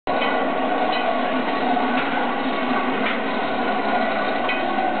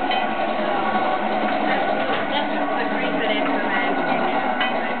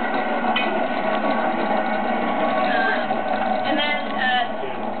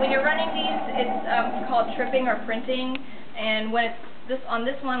when you're running these, it's called tripping or printing, and when it's on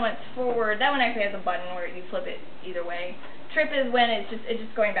this one, when it's forward, that one actually has a button where you flip it either way. Trip is when it's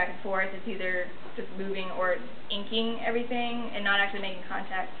just going back and forth. It's either just moving or it's inking everything and not actually making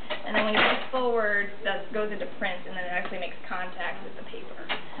contact. And then when you push forward, that goes into print, and then it actually makes contact with the paper.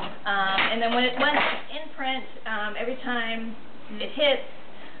 And then when it's in print, every time it hits,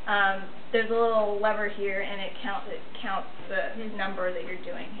 there's a little lever here, and it counts the number that you're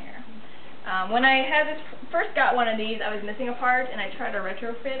doing here. When I first got one of these, I was missing a part, and I tried to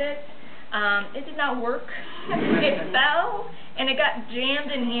retrofit it. It did not work. It fell, and it got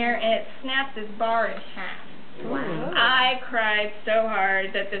jammed in here, and it snapped this bar in half. Wow. I cried so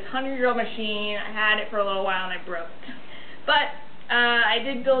hard that this 100-year-old machine, I had it for a little while, and I broke it. But I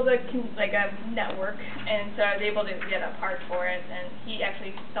did build a network, and so I was able to get a part for it, and he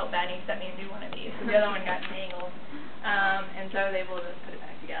actually felt bad, and he sent me a new one of these. So the other one got tangled, and so I was able to put it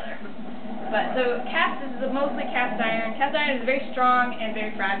back together. But so this is mostly cast iron. Cast iron is very strong and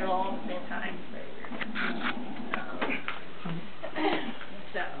very fragile all at the same time.